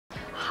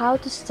How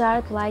to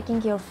start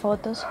liking your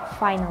photos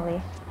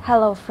finally.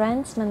 Hello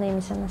friends, my name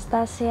is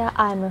Anastasia.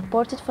 I'm a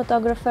portrait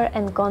photographer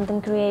and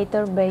content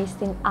creator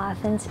based in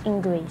Athens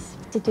in Greece.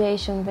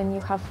 Situation when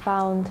you have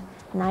found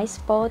nice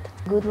spot,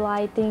 good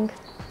lighting,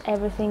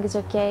 everything is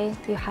okay,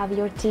 you have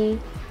your tea.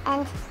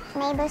 And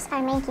neighbors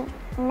are making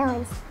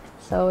noise.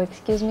 So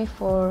excuse me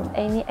for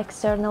any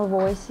external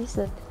voices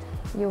that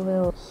you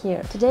will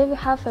hear. Today we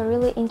have a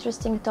really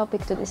interesting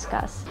topic to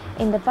discuss.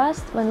 In the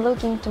past, when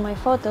looking to my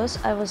photos,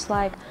 I was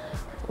like,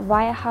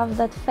 why I have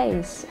that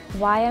face?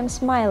 Why I'm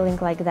smiling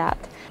like that?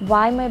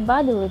 Why my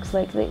body looks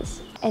like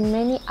this? And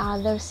many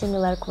other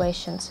similar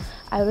questions.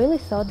 I really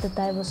thought that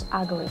I was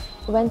ugly.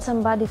 When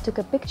somebody took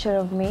a picture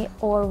of me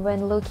or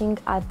when looking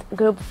at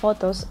group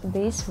photos,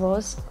 this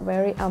was a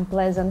very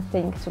unpleasant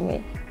thing to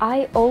me.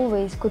 I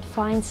always could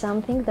find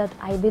something that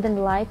I didn't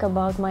like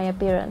about my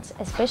appearance,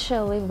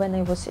 especially when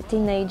I was a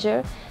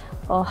teenager.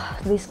 Oh,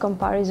 this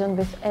comparison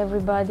with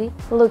everybody,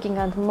 looking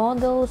at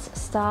models,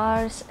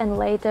 stars and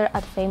later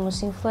at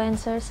famous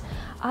influencers,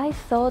 I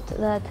thought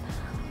that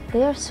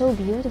they are so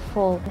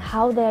beautiful,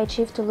 how they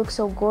achieve to look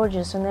so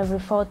gorgeous on every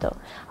photo.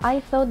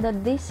 I thought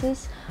that this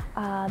is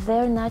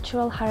their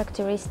natural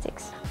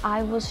characteristics.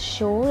 I was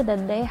sure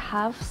that they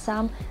have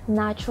some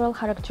natural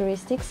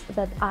characteristics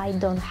that I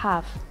don't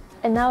have.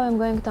 And now I'm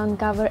going to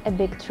uncover a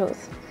big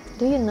truth.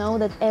 Do you know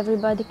that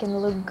everybody can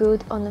look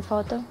good on a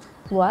photo?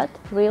 What?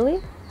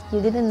 Really? You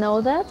didn't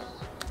know that?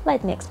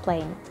 Let me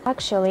explain.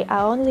 Actually,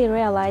 I only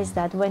realized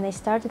that when I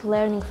started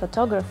learning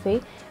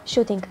photography,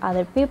 shooting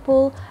other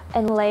people,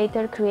 and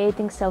later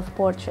creating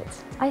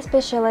self-portraits. I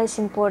specialize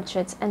in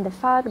portraits, and the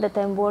fact that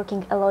I'm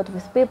working a lot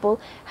with people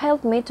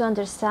helped me to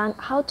understand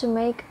how to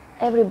make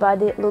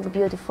everybody look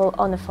beautiful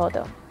on a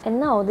photo. And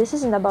no, this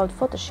isn't about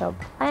Photoshop.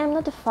 I am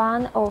not a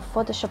fan of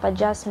Photoshop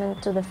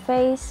adjustment to the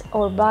face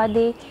or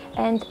body,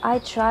 and I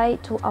try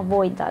to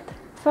avoid that.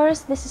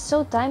 First, this is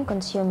so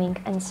time-consuming,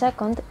 and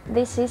second,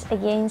 this is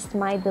against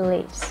my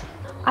beliefs.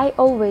 I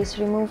always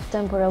remove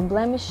temporal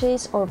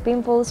blemishes or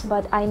pimples,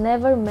 but I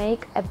never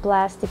make a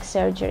plastic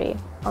surgery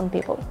on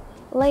people.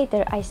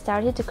 Later, I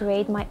started to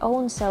create my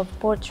own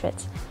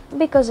self-portraits,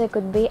 because I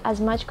could be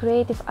as much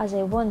creative as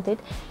I wanted,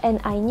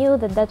 and I knew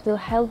that that will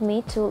help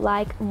me to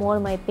like more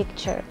my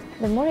picture.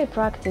 The more I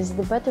practiced,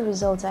 the better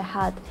results I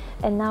had,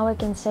 and now I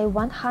can say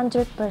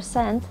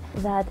 100%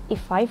 that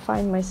if I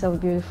find myself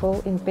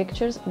beautiful in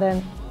pictures,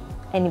 then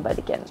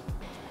anybody can.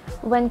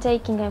 When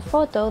taking a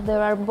photo,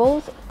 there are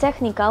both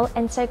technical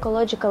and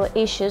psychological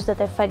issues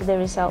that affect the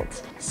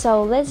results.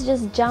 So let's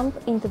just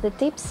jump into the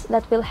tips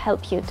that will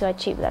help you to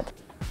achieve that.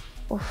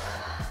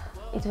 Oof,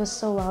 it was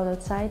so loud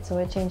outside, so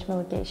I changed my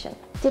location.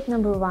 Tip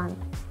number 1.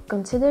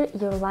 Consider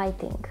your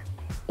lighting.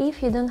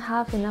 If you don't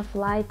have enough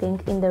lighting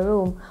in the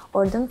room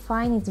or don't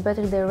find its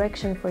better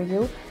direction for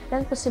you,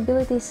 then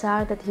possibilities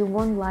are that you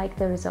won't like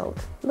the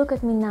result. Look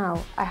at me now.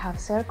 I have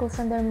circles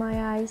under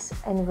my eyes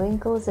and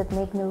wrinkles that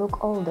make me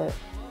look older.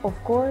 Of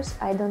course,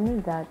 I don't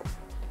need that.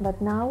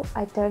 But now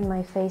I turn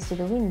my face to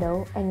the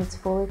window and it's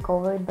fully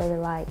covered by the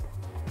light.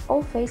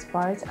 All face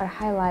parts are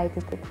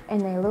highlighted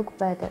and I look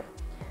better.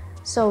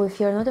 So if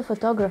you're not a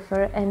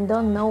photographer and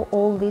don't know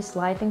all these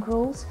lighting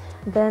rules,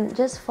 then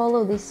just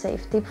follow this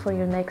safe tip for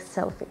your next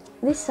selfie.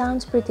 This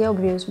sounds pretty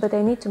obvious, but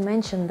I need to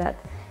mention that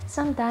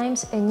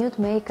sometimes a nude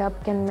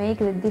makeup can make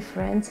the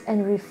difference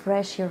and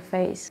refresh your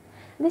face.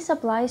 This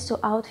applies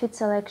to outfit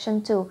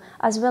selection too,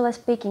 as well as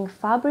picking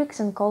fabrics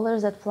and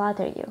colors that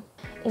flatter you.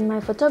 In my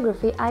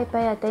photography, I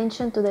pay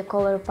attention to the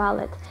color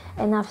palette,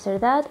 and after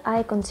that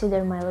I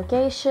consider my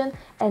location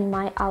and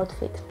my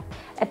outfit.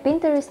 A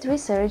Pinterest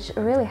research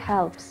really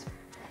helps.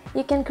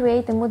 You can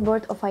create a mood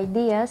board of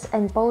ideas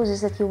and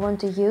poses that you want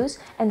to use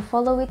and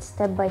follow it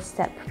step by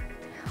step.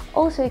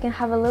 Also, you can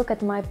have a look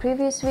at my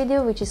previous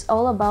video, which is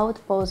all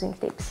about posing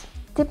tips.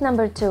 Tip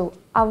number 2.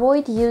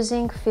 Avoid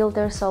using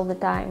filters all the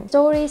time.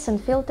 Stories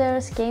and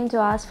filters came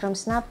to us from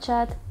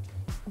Snapchat,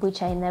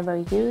 which I never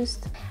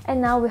used, and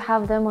now we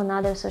have them on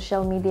other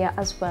social media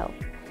as well.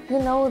 You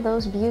know,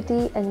 those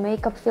beauty and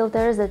makeup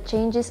filters that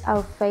changes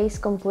our face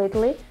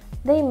completely?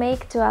 They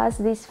make to us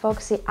this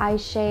foxy eye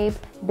shape,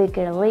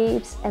 bigger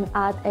lips and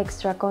add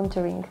extra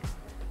contouring.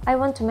 I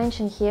want to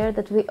mention here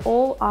that we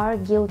all are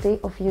guilty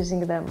of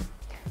using them.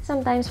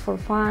 Sometimes for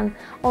fun,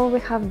 or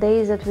we have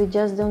days that we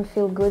just don't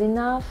feel good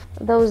enough,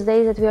 those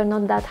days that we are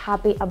not that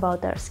happy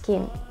about our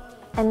skin.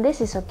 And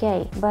this is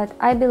okay, but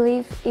I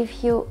believe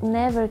if you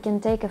never can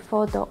take a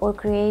photo or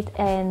create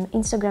an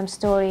Instagram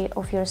story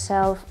of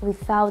yourself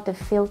without a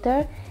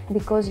filter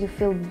because you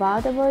feel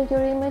bad about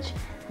your image,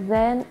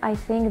 then I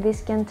think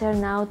this can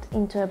turn out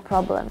into a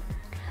problem.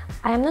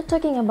 I am not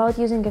talking about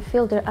using a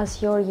filter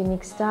as your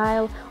unique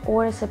style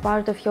or as a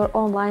part of your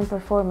online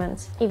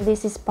performance, if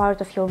this is part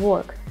of your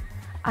work.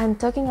 I'm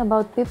talking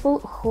about people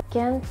who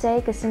can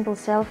take a simple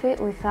selfie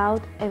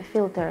without a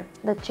filter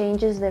that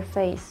changes their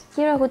face.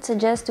 Here I would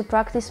suggest to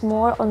practice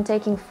more on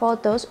taking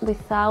photos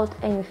without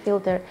any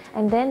filter,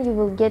 and then you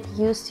will get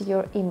used to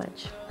your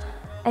image.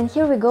 And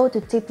here we go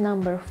to tip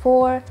number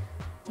 4.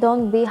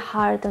 Don't be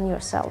hard on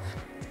yourself.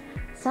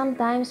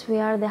 Sometimes we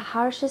are the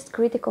harshest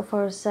critic of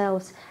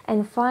ourselves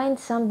and find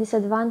some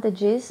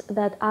disadvantages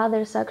that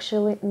others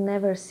actually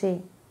never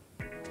see.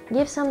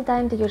 Give some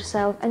time to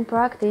yourself and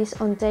practice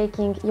on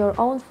taking your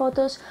own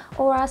photos,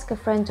 or ask a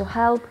friend to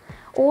help,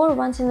 or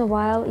once in a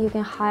while you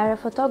can hire a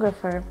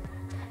photographer.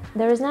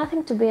 There is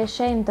nothing to be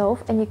ashamed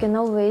of, and you can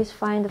always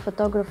find a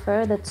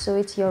photographer that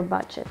suits your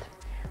budget.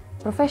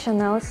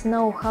 Professionals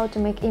know how to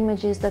make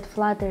images that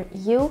flatter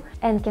you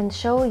and can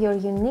show your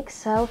unique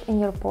self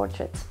in your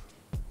portraits.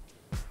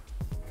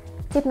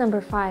 Tip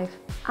number 5.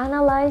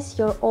 Analyze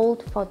your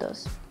old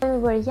photos. When we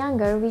were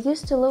younger, we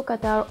used to look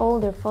at our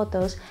older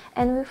photos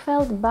and we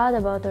felt bad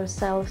about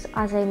ourselves,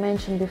 as I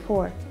mentioned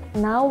before.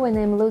 Now, when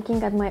I'm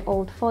looking at my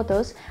old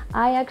photos,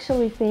 I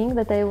actually think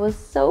that I was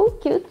so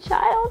cute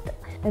child,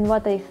 and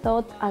what I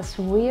thought as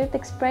weird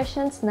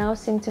expressions now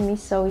seem to me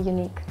so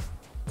unique.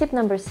 Tip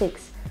number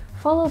 6.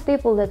 Follow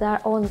people that are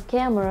on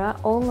camera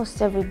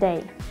almost every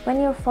day.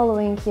 When you're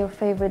following your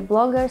favorite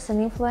bloggers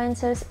and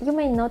influencers, you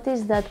may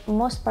notice that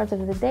most part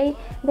of the day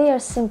they are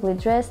simply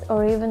dressed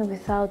or even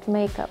without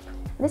makeup.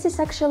 This is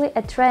actually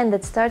a trend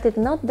that started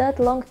not that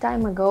long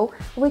time ago,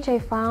 which I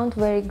found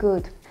very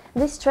good.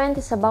 This trend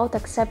is about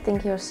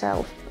accepting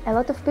yourself. A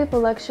lot of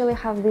people actually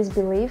have this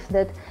belief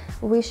that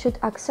we should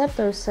accept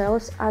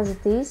ourselves as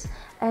it is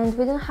and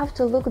we don't have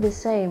to look the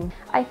same.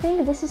 I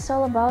think this is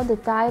all about the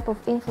type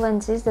of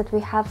influences that we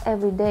have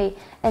every day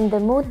and the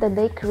mood that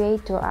they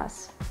create to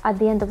us. At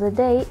the end of the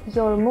day,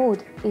 your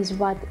mood is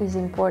what is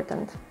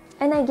important.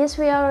 And I guess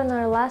we are on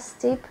our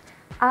last tip: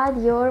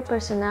 add your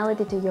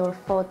personality to your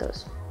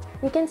photos.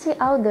 You can see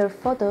out there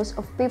photos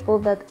of people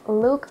that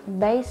look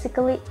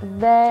basically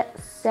the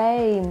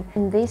same,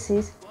 and this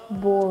is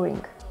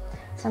boring.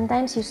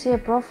 Sometimes you see a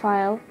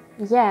profile,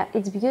 yeah,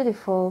 it's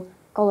beautiful,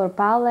 color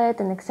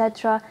palette and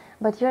etc.,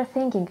 but you're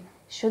thinking,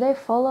 should I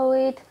follow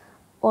it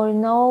or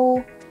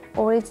no,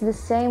 or it's the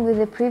same with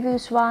the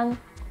previous one?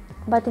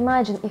 But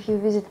imagine if you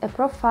visit a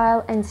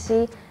profile and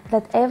see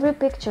that every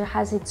picture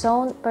has its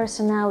own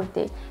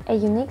personality, a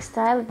unique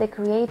style the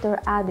creator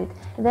added,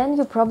 then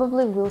you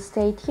probably will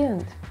stay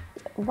tuned.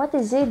 What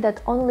is it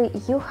that only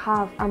you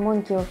have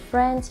among your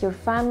friends, your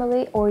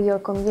family, or your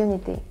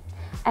community?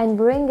 And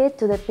bring it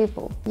to the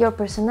people. Your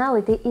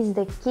personality is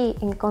the key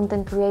in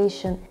content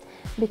creation,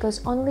 because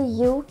only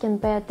you can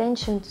pay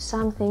attention to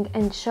something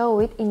and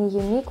show it in a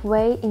unique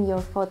way in your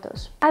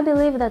photos. I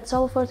believe that's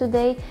all for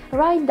today.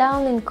 Write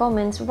down in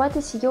comments what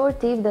is your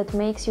tip that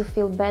makes you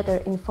feel better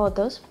in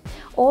photos,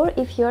 or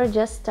if you're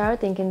just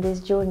starting in this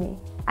journey.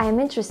 I am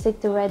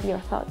interested to read your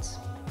thoughts.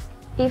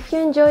 If you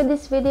enjoyed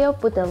this video,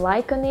 put a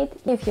like on it.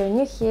 If you're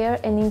new here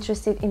and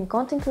interested in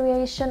content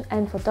creation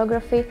and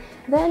photography,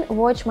 then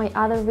watch my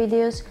other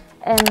videos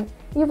and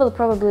you will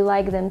probably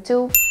like them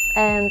too.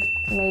 And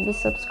maybe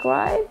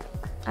subscribe?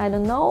 I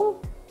don't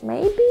know,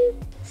 maybe?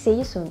 See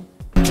you soon!